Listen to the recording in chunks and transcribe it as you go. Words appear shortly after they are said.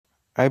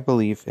I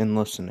believe in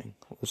listening.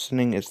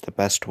 Listening is the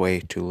best way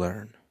to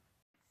learn.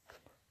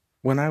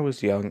 When I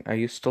was young, I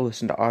used to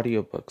listen to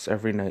audiobooks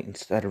every night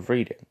instead of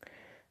reading.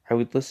 I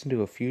would listen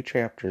to a few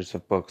chapters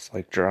of books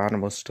like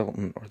Geronimo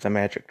Stilton or The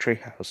Magic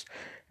Treehouse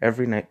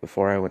every night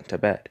before I went to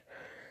bed.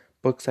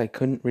 Books I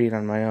couldn't read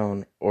on my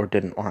own or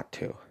didn't want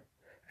to.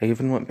 I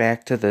even went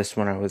back to this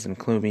when I was in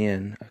Clue Me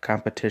In, a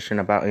competition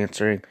about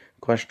answering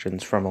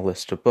questions from a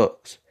list of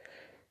books.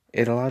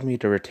 It allowed me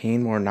to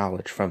retain more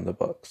knowledge from the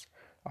books.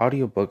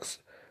 Audiobooks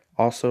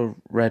also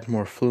read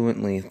more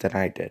fluently than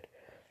I did,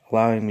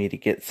 allowing me to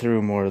get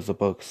through more of the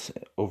books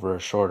over a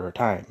shorter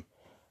time.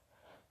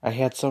 I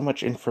had so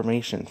much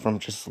information from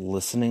just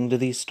listening to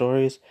these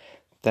stories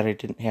that I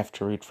didn't have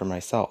to read for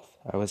myself.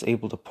 I was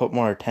able to put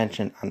more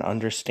attention on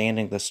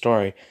understanding the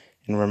story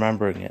and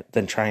remembering it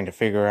than trying to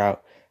figure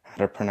out how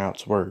to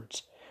pronounce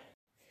words.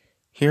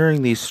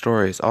 Hearing these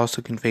stories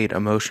also conveyed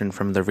emotion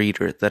from the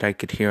reader that I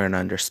could hear and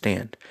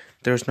understand.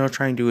 There was no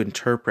trying to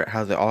interpret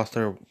how the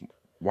author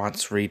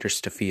wants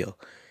readers to feel.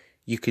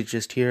 You could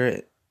just hear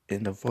it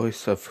in the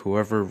voice of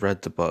whoever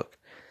read the book.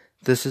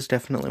 This is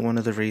definitely one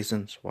of the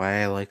reasons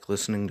why I like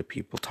listening to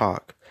people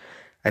talk.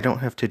 I don't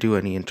have to do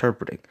any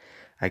interpreting.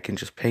 I can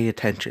just pay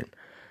attention.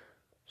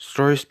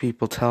 Stories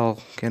people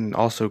tell can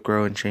also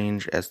grow and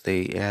change as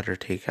they add or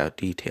take out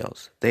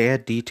details. They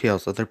add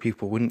details other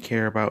people wouldn't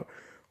care about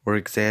or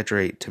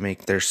exaggerate to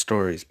make their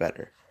stories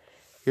better.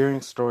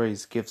 Hearing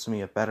stories gives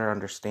me a better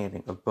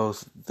understanding of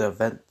both the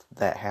event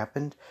that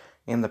happened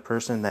and the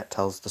person that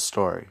tells the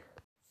story.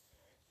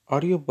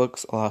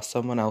 Audiobooks allow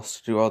someone else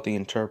to do all the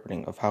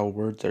interpreting of how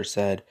words are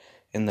said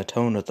and the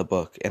tone of the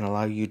book and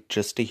allow you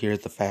just to hear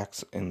the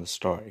facts in the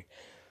story.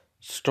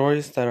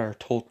 Stories that are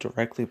told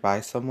directly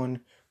by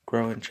someone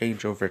grow and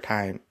change over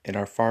time and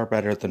are far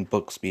better than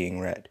books being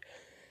read.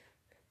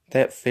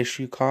 That fish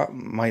you caught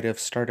might have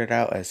started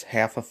out as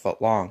half a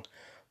foot long,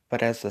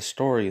 but as the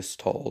story is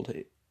told,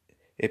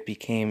 it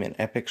became an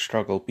epic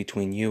struggle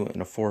between you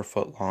and a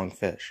 4-foot long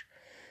fish.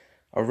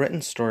 A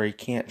written story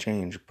can't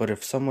change, but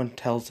if someone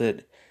tells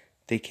it,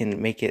 they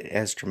can make it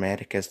as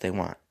dramatic as they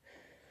want.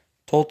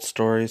 Told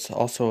stories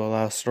also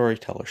allow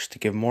storytellers to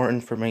give more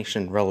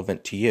information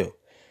relevant to you.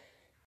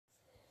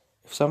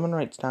 If someone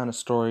writes down a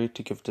story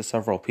to give to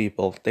several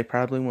people, they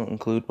probably won't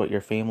include what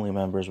your family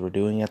members were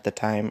doing at the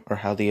time or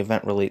how the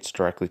event relates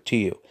directly to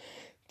you.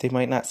 They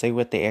might not say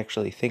what they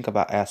actually think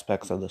about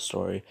aspects of the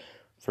story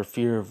for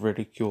fear of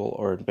ridicule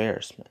or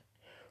embarrassment.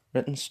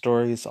 Written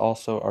stories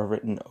also are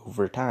written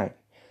over time.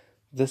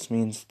 This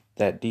means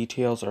that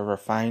details are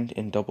refined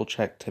and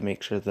double-checked to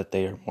make sure that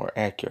they are more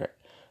accurate.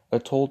 A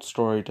told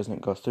story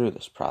doesn't go through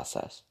this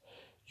process.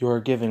 You are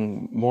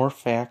giving more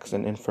facts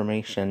and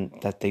information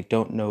that they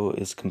don't know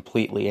is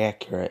completely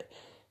accurate,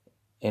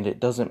 and it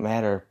doesn't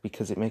matter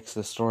because it makes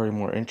the story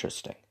more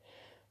interesting.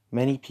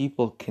 Many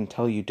people can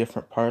tell you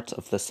different parts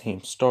of the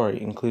same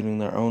story, including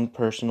their own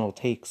personal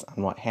takes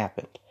on what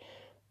happened.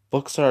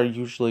 Books are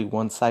usually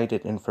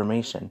one-sided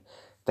information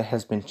that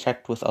has been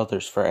checked with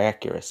others for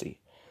accuracy.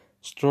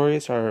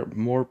 Stories are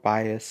more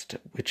biased,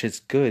 which is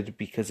good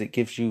because it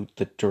gives you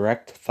the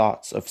direct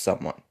thoughts of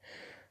someone.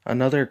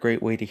 Another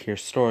great way to hear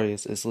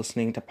stories is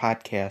listening to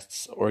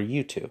podcasts or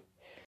YouTube.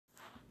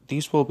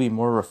 These will be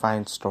more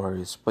refined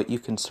stories, but you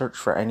can search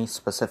for any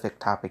specific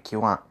topic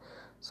you want.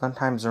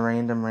 Sometimes a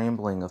random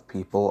rambling of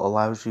people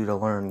allows you to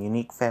learn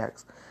unique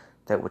facts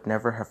that would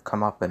never have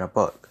come up in a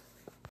book.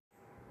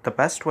 The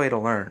best way to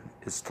learn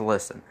is to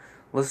listen.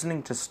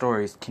 Listening to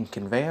stories can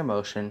convey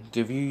emotion,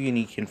 give you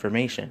unique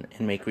information,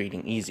 and make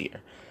reading easier.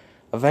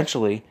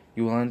 Eventually,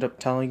 you will end up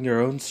telling your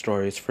own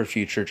stories for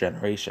future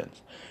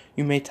generations.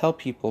 You may tell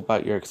people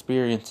about your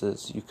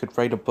experiences, you could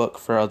write a book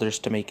for others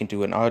to make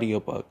into an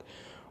audiobook,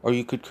 or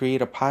you could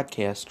create a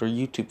podcast or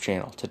YouTube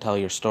channel to tell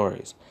your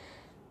stories.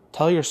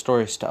 Tell your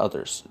stories to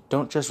others.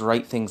 Don't just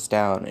write things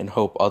down and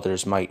hope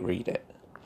others might read it.